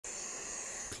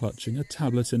Clutching a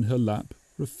tablet in her lap,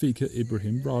 Rafiqa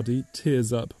Ibrahim Radi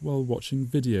tears up while watching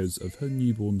videos of her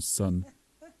newborn son.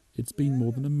 It's been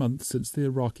more than a month since the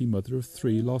Iraqi mother of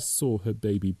 3 last saw her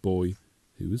baby boy,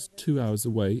 who was 2 hours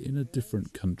away in a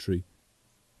different country.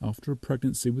 After a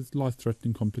pregnancy with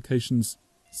life-threatening complications,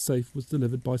 Saif was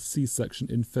delivered by C-section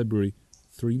in February,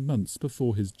 3 months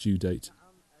before his due date.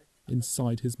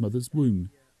 Inside his mother's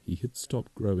womb, he had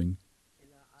stopped growing.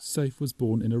 Saif was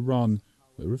born in Iran,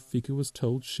 where Rafiqa was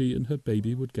told she and her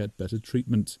baby would get better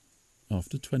treatment.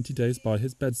 After 20 days by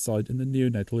his bedside in the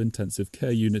neonatal intensive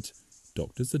care unit,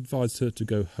 doctors advised her to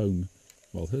go home,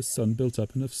 while her son built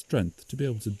up enough strength to be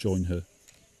able to join her.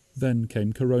 Then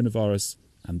came coronavirus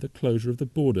and the closure of the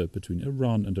border between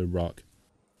Iran and Iraq.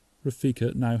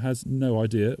 Rafiqa now has no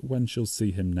idea when she'll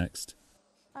see him next.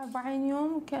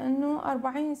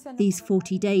 These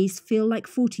 40 days feel like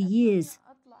 40 years.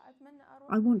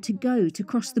 I want to go to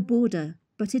cross the border,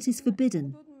 but it is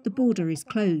forbidden. The border is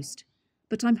closed.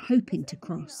 But I'm hoping to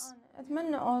cross.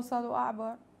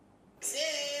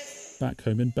 Back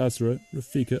home in Basra,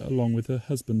 Rafiqa, along with her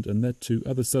husband and their 2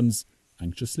 other sons,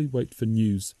 anxiously wait for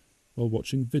news, while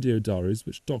watching video diaries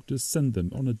which doctors send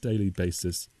them on a daily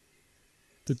basis.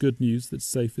 The good news that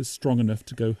Saif is strong enough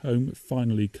to go home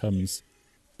finally comes,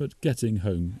 but getting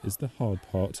home is the hard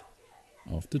part.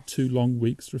 After 2 long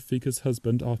weeks, Rafiqa's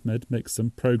husband Ahmed makes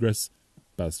some progress.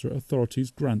 Basra authorities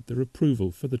grant their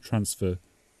approval for the transfer.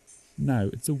 Now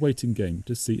it's a waiting game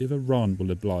to see if Iran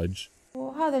will oblige.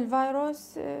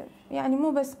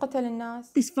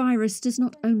 This virus does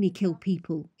not only kill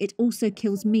people, it also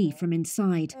kills me from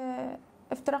inside.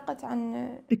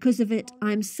 Because of it,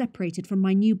 I am separated from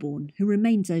my newborn, who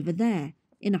remains over there,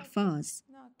 in Ahvaz.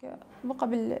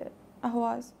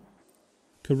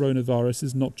 Coronavirus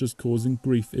is not just causing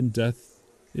grief in death,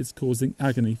 it's causing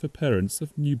agony for parents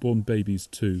of newborn babies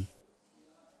too.